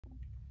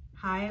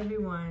Hi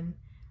everyone,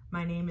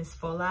 my name is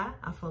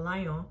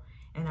Folasojourner,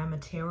 and I'm a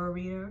tarot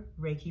reader,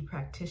 Reiki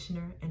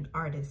practitioner, and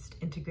artist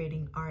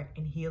integrating art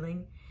and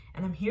healing.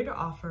 And I'm here to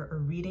offer a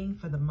reading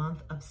for the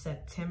month of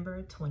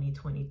September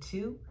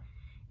 2022.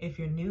 If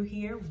you're new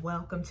here,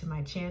 welcome to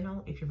my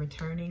channel. If you're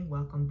returning,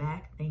 welcome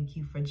back. Thank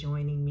you for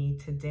joining me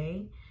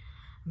today.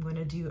 I'm going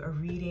to do a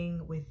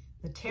reading with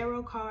the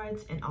tarot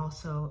cards and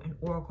also an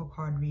oracle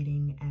card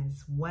reading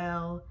as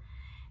well.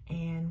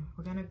 And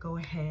we're going to go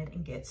ahead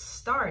and get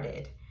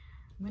started.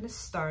 I'm going to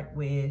start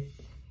with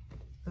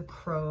the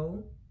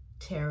Crow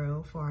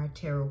Tarot for our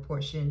tarot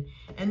portion,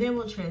 and then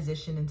we'll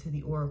transition into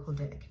the oracle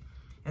deck.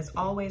 As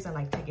always, I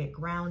like to get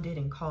grounded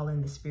and call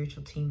in the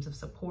spiritual teams of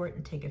support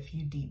and take a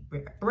few deep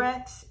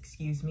breaths,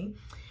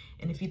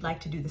 And if you'd like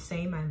to do the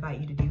same, I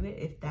invite you to do it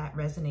if that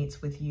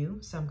resonates with you.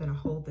 So I'm going to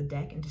hold the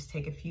deck and just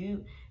take a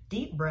few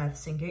deep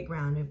breaths and get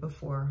grounded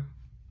before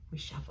we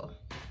shuffle.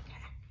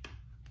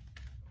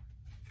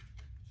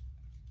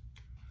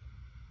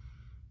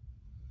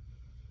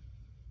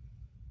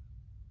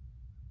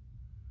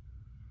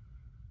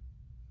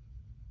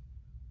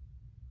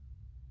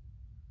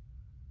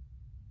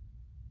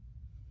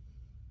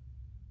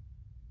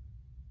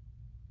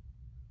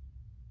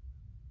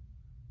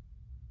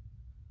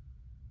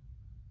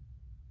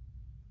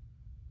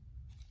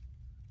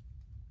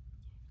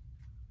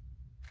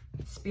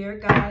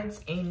 Spirit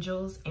guides,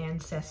 angels,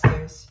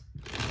 ancestors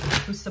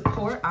who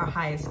support our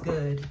highest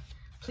good,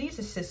 please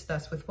assist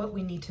us with what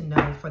we need to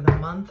know for the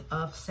month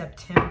of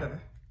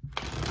September.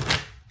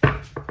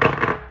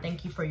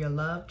 Thank you for your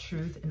love,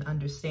 truth, and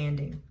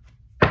understanding.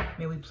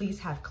 May we please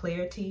have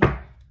clarity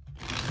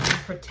and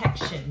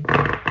protection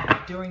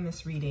during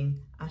this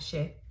reading.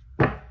 Ashe.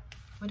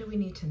 What do we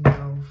need to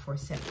know for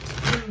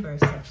September?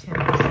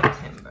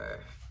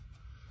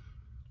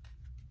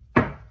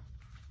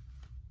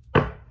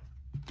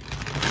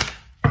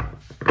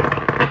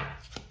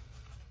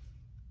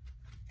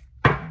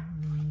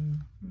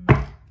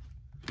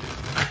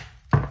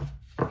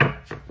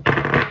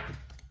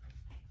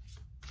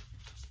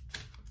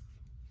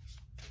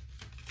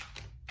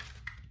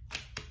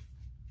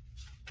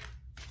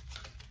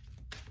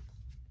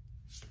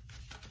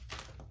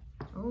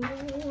 Oh,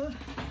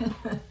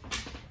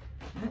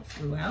 that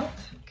flew out.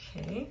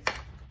 Okay.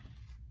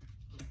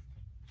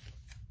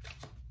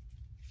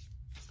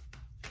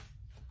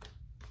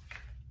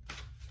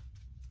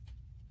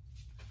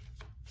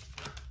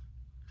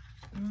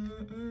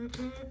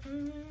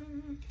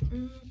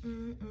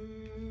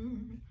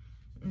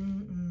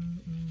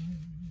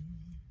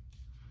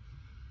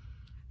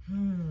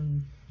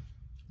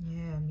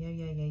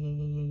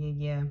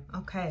 Yeah.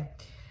 Okay.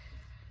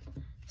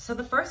 So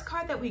the first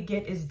card that we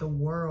get is the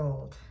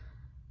World.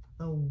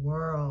 The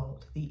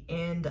World, the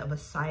end of a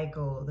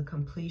cycle, the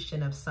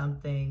completion of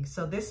something.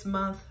 So this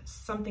month,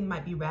 something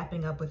might be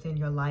wrapping up within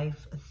your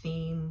life, a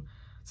theme,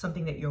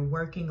 something that you're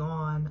working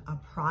on, a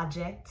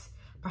project,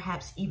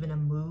 perhaps even a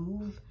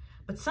move.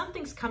 But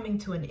something's coming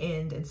to an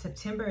end, and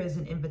September is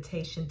an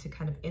invitation to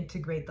kind of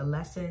integrate the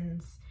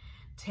lessons,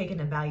 take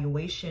an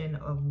evaluation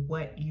of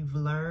what you've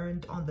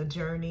learned on the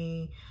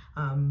journey,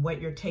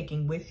 what you're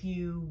taking with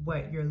you,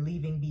 what you're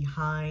leaving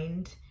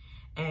behind,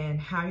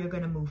 and how you're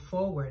going to move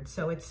forward.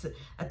 So it's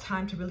a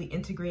time to really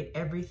integrate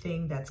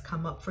everything that's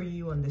come up for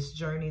you on this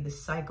journey,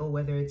 this cycle,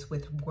 whether it's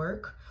with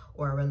work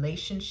or a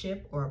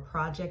relationship or a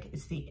project.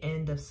 It's the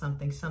end of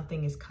something.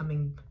 Something is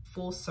coming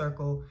full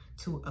circle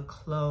to a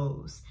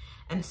close.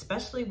 And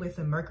especially with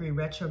the Mercury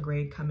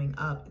retrograde coming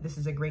up, this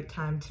is a great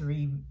time to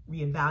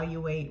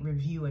reevaluate,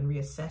 review, and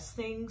reassess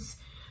things.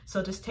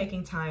 So just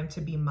taking time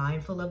to be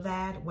mindful of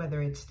that,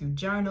 whether it's through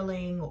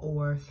journaling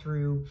or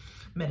through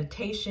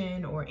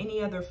meditation or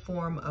any other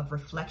form of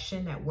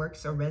reflection that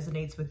works or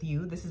resonates with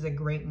you. This is a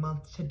great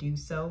month to do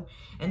so.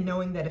 And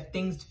knowing that if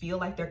things feel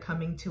like they're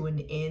coming to an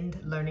end,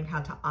 learning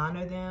how to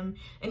honor them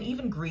and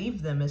even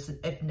grieve them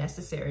if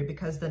necessary,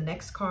 because the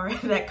next card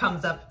that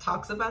comes up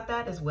talks about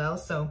that as well.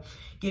 So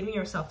giving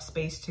yourself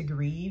space to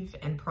grieve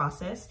and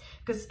process,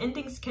 because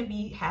endings can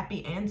be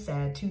happy and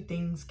sad. Two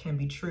things can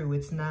be true.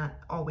 It's not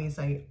always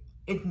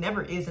it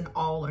never is an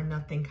all or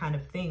nothing kind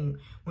of thing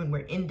when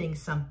we're ending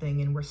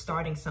something and we're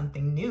starting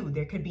something new.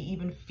 There could be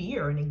even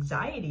fear and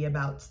anxiety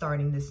about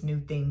starting this new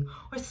thing,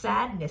 or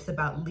sadness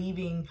about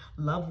leaving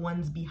loved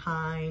ones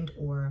behind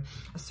or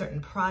a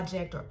certain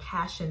project or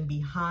passion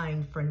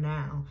behind for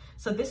now.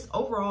 So this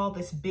overall,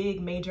 this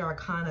big major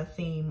arcana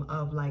theme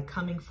of like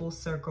coming full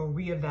circle,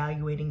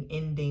 reevaluating,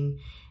 ending,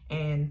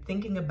 and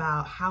thinking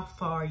about how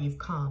far you've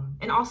come,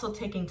 and also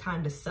taking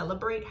time to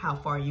celebrate how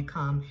far you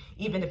come,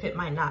 even if it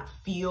might not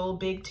feel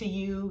big to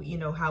you. You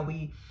know how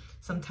we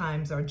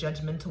sometimes are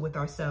judgmental with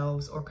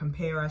ourselves or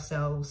compare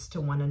ourselves to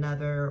one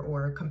another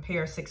or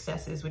compare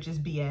successes, which is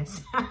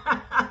BS.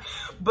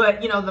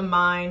 But you know, the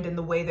mind and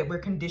the way that we're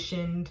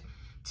conditioned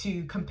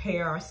to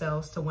compare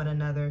ourselves to one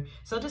another.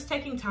 So just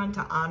taking time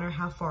to honor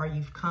how far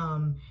you've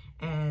come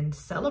and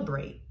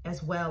celebrate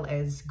as well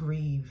as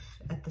grieve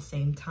at the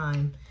same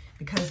time.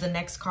 Because the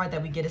next card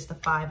that we get is the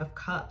Five of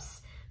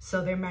Cups.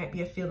 So there might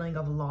be a feeling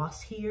of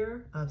loss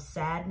here, of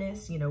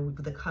sadness, you know,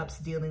 with the cups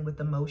dealing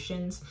with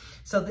emotions.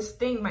 So this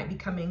thing might be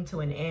coming to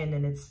an end,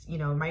 and it's, you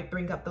know, might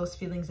bring up those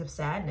feelings of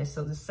sadness.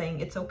 So just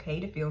saying it's okay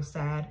to feel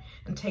sad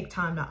and take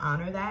time to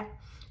honor that.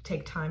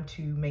 Take time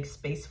to make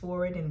space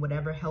for it in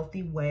whatever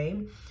healthy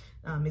way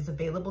is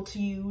available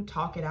to you.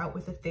 Talk it out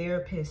with a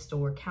therapist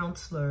or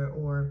counselor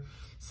or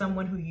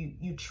someone who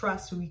you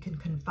trust, who you can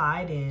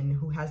confide in,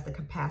 who has the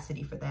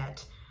capacity for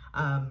that.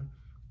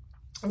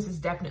 This is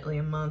definitely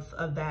a month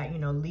of that, you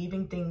know,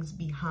 leaving things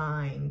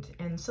behind.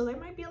 And so there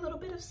might be a little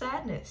bit of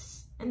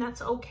sadness, and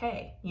that's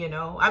okay, you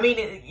know. I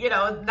mean, you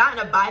know, not in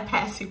a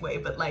bypassing way,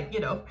 but like,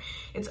 you know,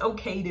 it's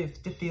okay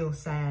to feel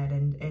sad,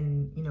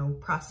 and, you know,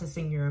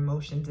 processing your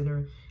emotions in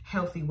a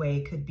healthy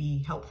way could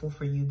be helpful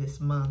for you this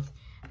month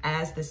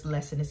as this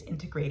lesson is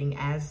integrating,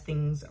 as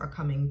things are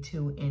coming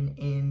to an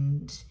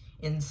end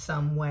in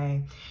some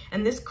way.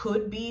 And this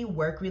could be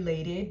work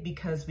related,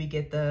 because we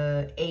get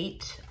the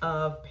 8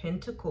 of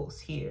Pentacles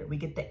here. We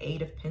get the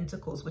 8 of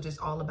Pentacles, which is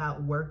all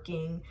about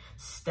working,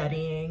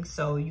 studying.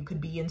 So you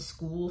could be in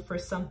school for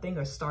something,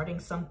 or starting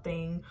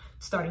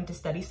to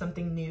study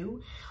something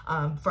new.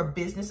 For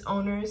business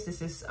owners,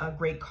 this is a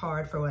great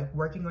card for like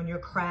working on your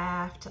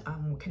craft,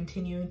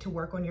 continuing to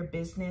work on your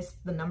business.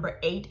 The number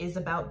 8 is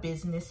about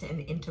business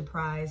and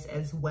enterprise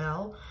as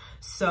well.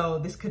 So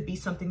this could be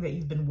something that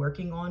you've been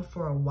working on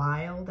for a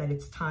while, that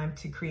it's time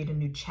to create a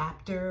new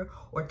chapter,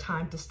 or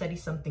time to study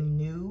something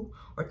new,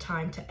 or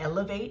time to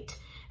elevate.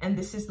 And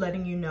this is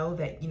letting you know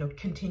that, you know,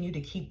 continue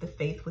to keep the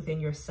faith within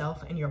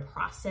yourself and your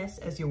process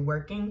as you're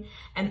working.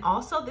 And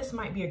also this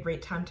might be a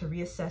great time to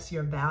reassess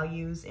your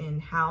values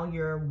and how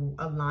you're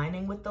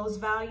aligning with those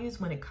values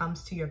when it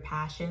comes to your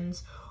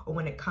passions, or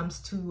when it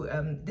comes to,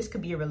 this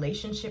could be a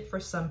relationship for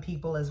some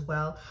people as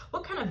well.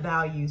 What kind of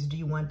values do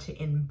you want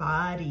to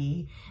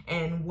embody,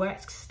 and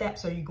what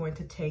steps are you going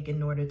to take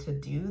in order to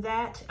do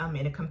that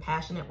in a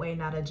compassionate way,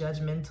 not a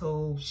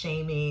judgmental,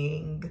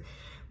 shaming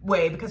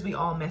way, because we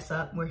all mess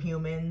up. We're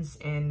humans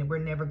and we're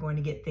never going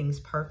to get things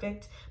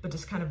perfect, but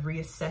just kind of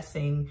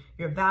reassessing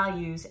your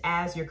values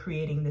as you're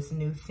creating this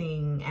new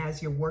thing,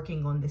 as you're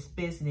working on this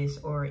business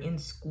or in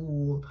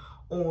school,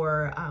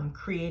 or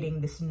creating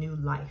this new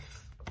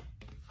life.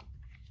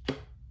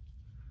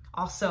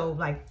 Also,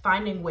 like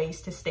finding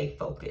ways to stay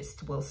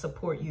focused will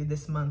support you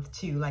this month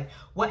too. Like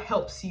what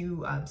helps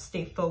you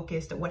stay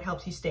focused, or what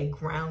helps you stay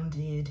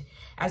grounded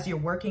as you're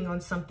working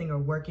on something or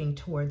working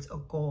towards a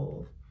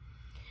goal.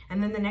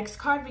 And then the next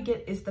card we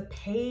get is the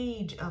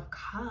Page of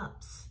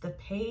Cups, the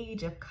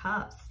Page of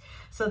Cups.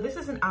 So this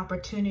is an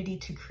opportunity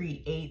to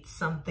create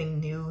something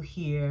new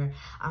here,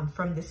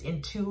 from this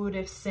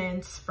intuitive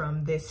sense,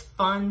 from this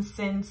fun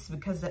sense,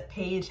 because that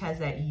page has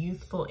that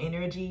youthful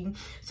energy.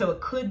 So it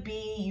could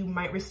be you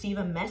might receive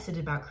a message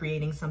about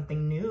creating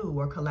something new,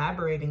 or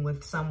collaborating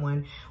with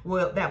someone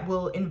that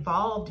will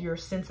involve your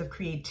sense of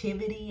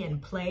creativity and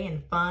play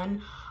and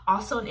fun.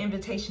 Also an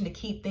invitation to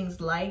keep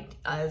things light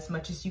as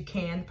much as you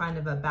can, kind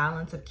of a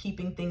balance of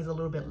keeping things a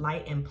little bit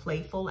light and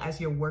playful as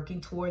you're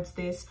working towards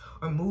this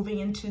or moving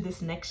into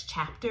this next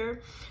chapter.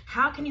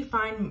 How can you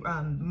find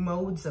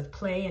modes of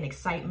play and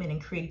excitement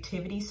and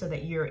creativity so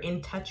that you're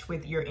in touch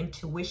with your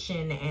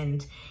intuition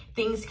and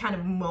things kind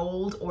of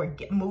mold or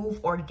move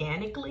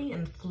organically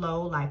and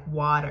flow like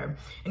water?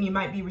 And you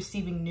might be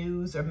receiving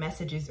news or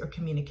messages or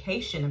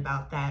communication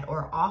about that,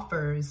 or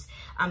offers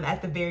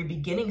at the very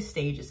beginning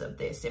stages of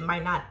this. It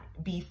might not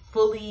be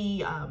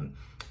fully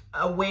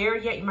aware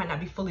yet. You might not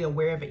be fully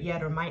aware of it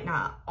yet, or might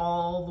not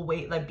all the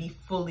way like be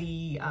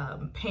fully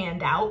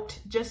panned out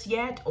just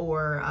yet,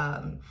 or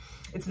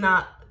it's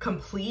not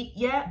complete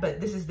yet,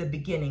 but this is the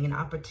beginning, an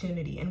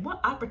opportunity. And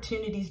what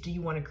opportunities do you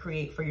want to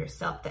create for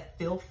yourself that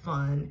feel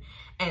fun,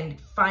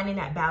 and finding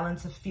that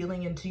balance of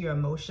feeling into your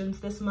emotions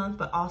this month,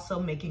 but also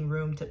making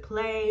room to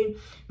play,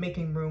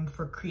 making room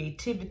for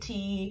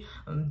creativity.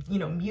 You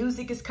know,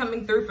 music is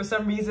coming through for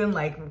some reason,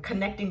 like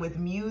connecting with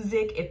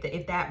music,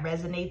 if that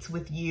resonates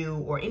with you,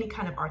 or any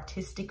kind of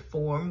artistic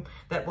form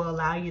that will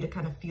allow you to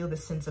kind of feel the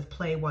sense of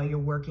play while you're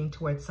working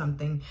towards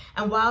something.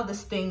 And while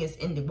this thing is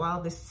ending,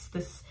 while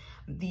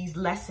these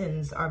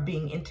lessons are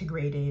being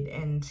integrated,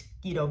 and,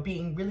 you know,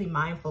 being really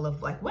mindful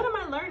of like, what am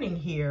I learning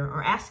here?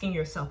 Or asking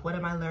yourself, what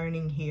am I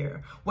learning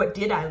here? What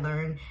did I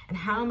learn? And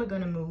how am I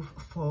going to move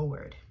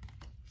forward?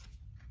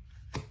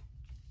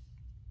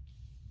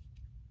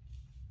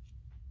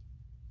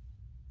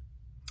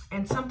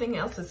 And something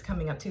else is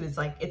coming up too is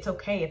like, it's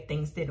okay if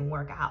things didn't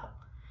work out.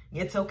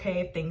 It's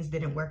okay if things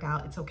didn't work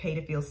out. It's okay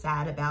to feel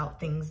sad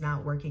about things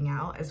not working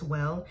out as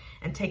well,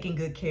 and taking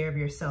good care of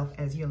yourself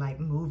as you're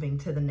like moving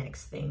to the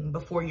next thing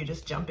before you're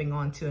just jumping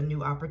onto a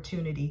new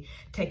opportunity,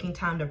 taking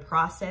time to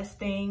process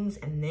things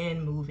and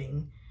then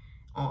moving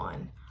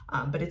on.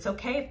 But it's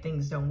okay if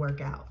things don't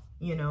work out,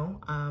 you know,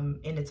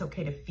 and it's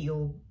okay to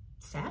feel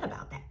sad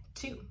about that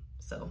too.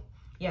 So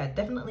yeah,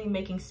 definitely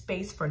making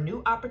space for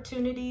new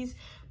opportunities,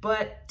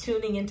 but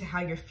tuning into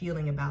how you're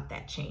feeling about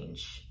that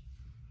change.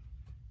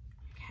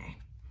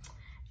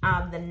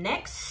 The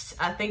next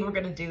thing we're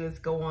going to do is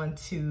go on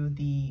to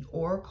the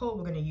oracle.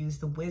 We're going to use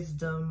the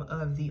wisdom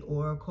of the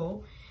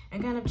oracle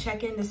and kind of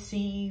check in to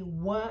see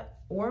what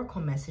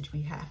oracle message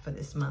we have for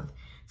this month.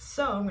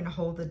 So I'm going to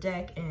hold the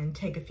deck and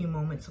take a few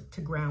moments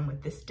to ground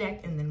with this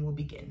deck, and then we'll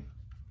begin.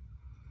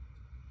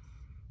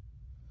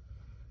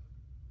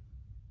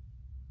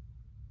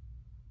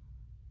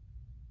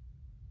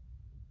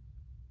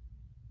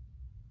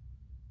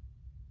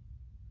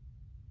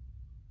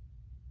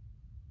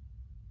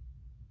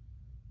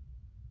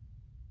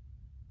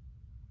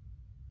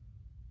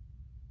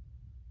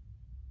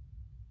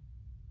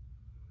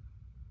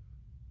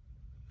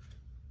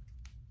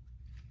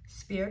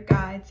 Spirit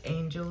guides,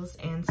 angels,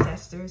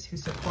 ancestors who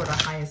support our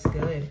highest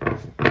good,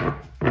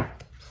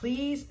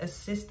 please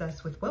assist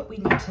us with what we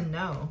need to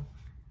know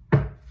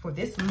for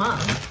this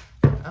month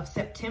of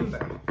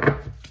September.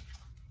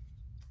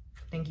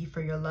 Thank you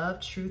for your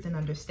love, truth, and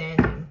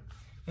understanding.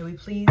 May we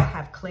please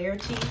have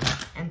clarity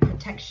and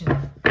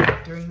protection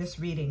during this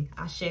reading.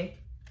 Ashe.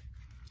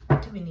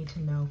 What do we need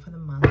to know for the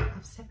month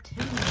of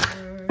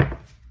September?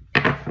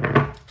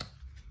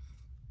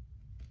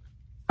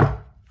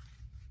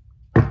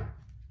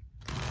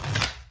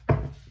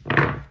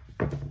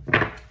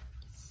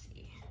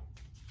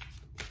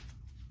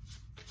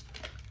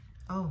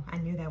 Oh, I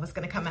knew that was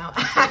going to come out.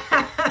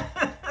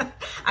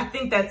 I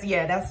think that's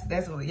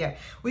what, yeah.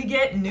 We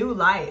get new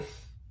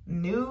life.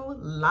 New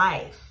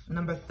life.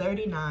 Number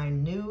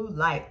 39, new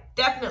life.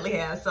 Definitely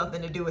has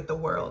something to do with the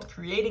world.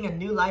 Creating a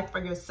new life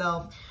for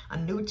yourself, a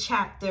new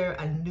chapter,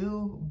 a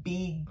new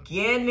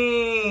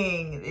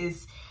beginning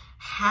is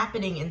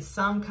happening in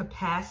some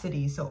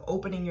capacity. So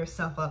opening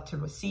yourself up to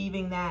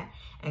receiving that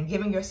and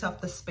giving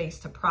yourself the space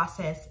to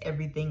process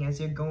everything as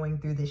you're going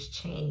through this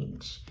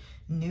change.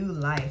 New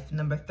life,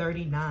 number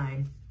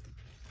 39.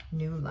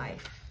 New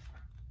life,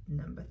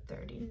 number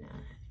 39.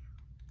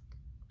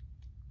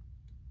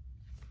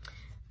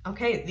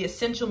 Okay, the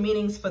essential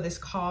meanings for this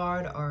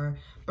card are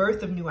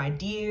birth of new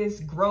ideas,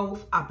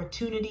 growth,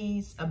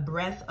 opportunities, a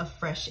breath of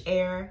fresh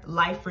air,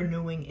 life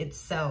renewing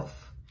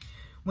itself.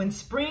 When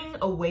spring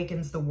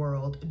awakens the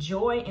world,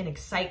 joy and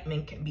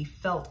excitement can be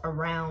felt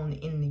around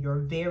in your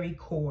very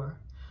core.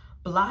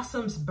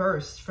 Blossoms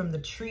burst from the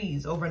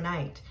trees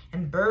overnight,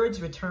 and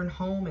birds return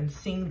home and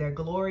sing their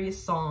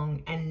glorious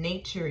song, and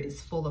nature is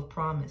full of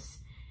promise.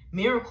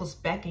 Miracles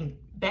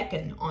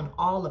beckon on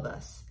all of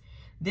us.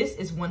 This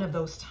is one of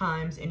those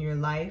times in your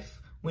life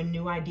when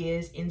new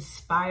ideas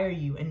inspire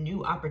you and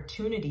new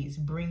opportunities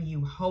bring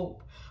you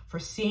hope for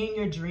seeing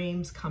your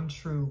dreams come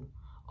true.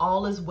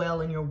 All is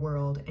well in your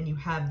world, and you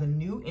have the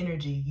new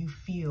energy you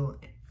feel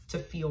to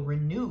feel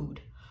renewed.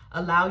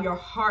 Allow your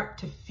heart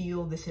to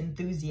feel this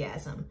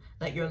enthusiasm.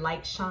 Let your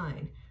light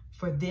shine,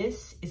 for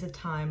this is a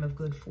time of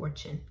good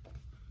fortune.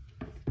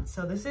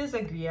 So this is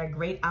a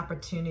great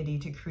opportunity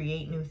to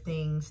create new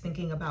things,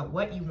 thinking about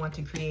what you want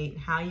to create,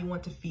 how you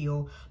want to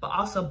feel, but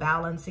also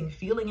balancing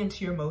feeling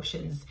into your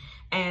emotions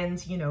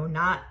and, you know,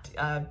 not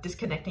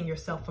disconnecting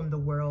yourself from the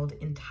world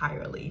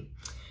entirely.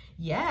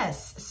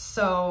 Yes,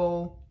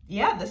 so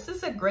yeah, this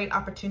is a great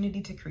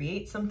opportunity to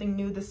create something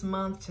new this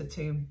month,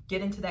 to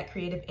get into that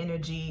creative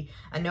energy.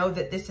 I know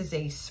that this is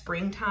a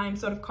springtime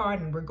sort of card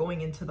and we're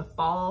going into the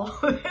fall.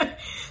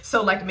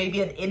 So like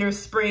maybe an inner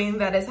spring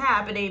that is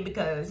happening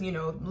because, you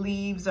know,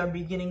 leaves are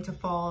beginning to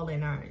fall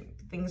and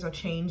things are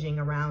changing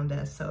around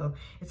us. So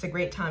it's a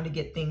great time to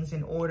get things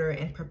in order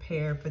and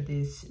prepare for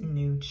this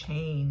new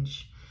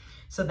change.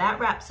 So that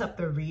wraps up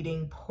the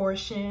reading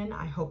portion.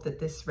 I hope that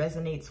this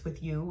resonates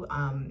with you.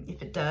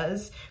 If it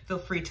does, feel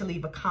free to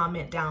leave a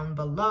comment down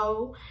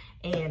below.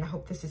 And I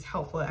hope this is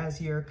helpful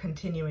as you're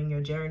continuing your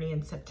journey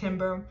in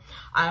September.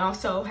 I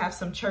also have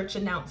some church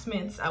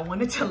announcements. I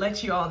wanted to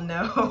let you all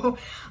know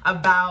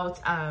about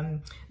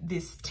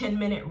this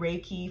 10-minute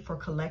Reiki for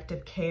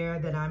collective care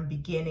that I'm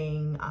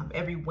beginning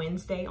every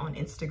Wednesday on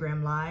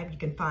Instagram Live. You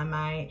can find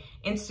my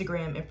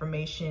Instagram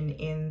information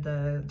in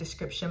the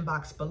description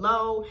box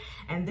below.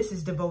 And this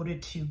is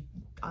devoted to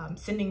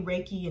sending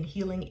Reiki and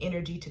healing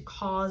energy to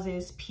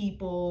causes,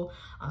 people,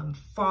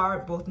 far,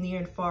 both near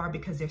and far,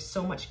 because there's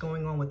so much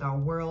going on with our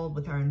world,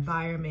 with our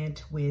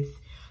environment, with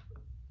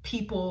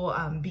people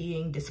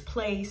being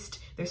displaced.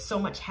 There's so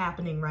much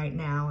happening right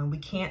now, and we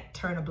can't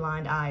turn a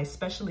blind eye,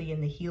 especially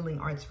in the healing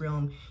arts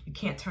realm. You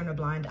can't turn a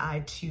blind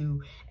eye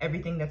to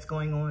everything that's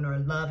going on or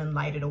love and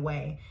light it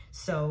away.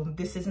 So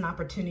this is an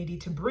opportunity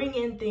to bring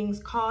in things,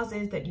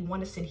 causes that you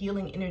want to send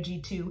healing energy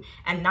to,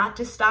 and not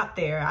just stop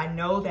there. I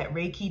know that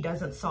Reiki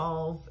doesn't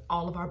solve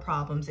all of our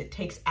problems. It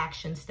takes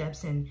action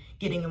steps and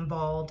getting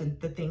involved in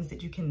the things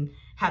that you can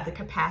have the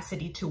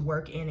capacity to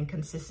work in and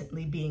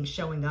consistently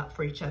showing up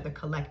for each other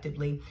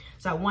collectively.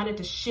 So I wanted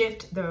to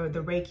shift the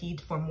Reiki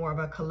for more of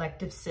a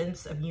collective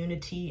sense of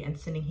unity and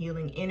sending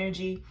healing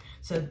energy.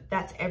 So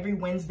that's every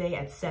Wednesday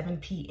at 7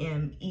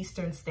 p.m.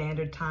 Eastern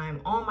Standard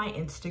Time on my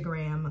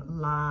Instagram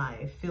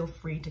Live. Feel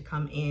free to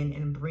come in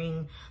and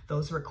bring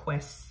those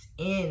requests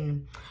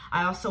in.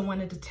 I also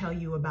wanted to tell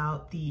you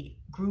about the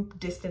group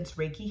distance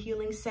Reiki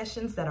healing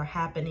sessions that are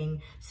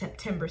happening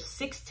September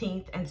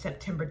 16th and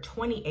September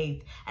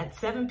 28th at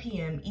 7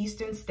 p.m.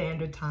 Eastern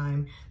Standard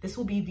Time. This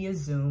will be via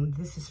Zoom.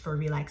 This is for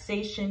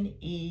relaxation,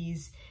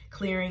 ease,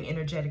 clearing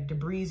energetic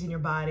debris in your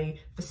body,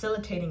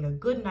 facilitating a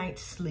good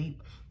night's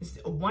sleep. It's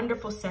a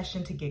wonderful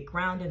session to get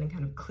grounded and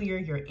kind of clear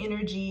your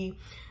energy.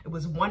 It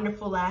was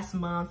wonderful last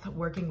month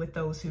working with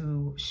those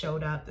who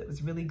showed up. It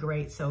was really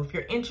great. So if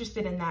you're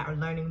interested in that or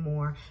learning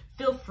more,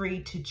 feel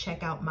free to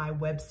check out my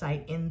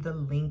website in the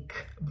link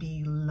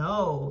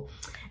below.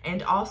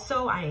 And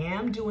also I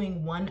am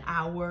doing 1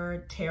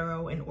 hour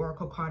tarot and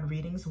oracle card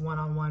readings,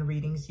 one-on-one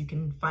readings. You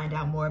can find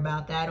out more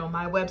about that on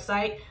my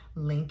website,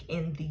 link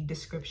in the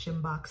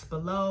description box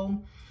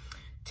below.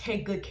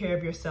 Take good care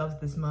of yourselves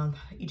this month,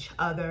 each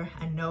other.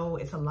 I know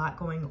it's a lot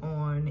going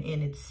on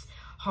and it's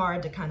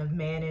hard to kind of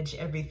manage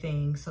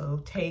everything.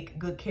 So take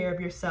good care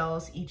of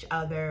yourselves, each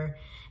other,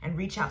 and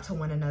reach out to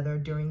one another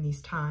during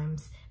these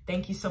times.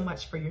 Thank you so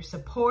much for your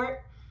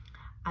support.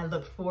 I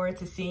look forward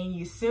to seeing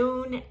you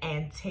soon,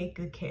 and take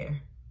good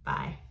care.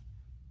 Bye.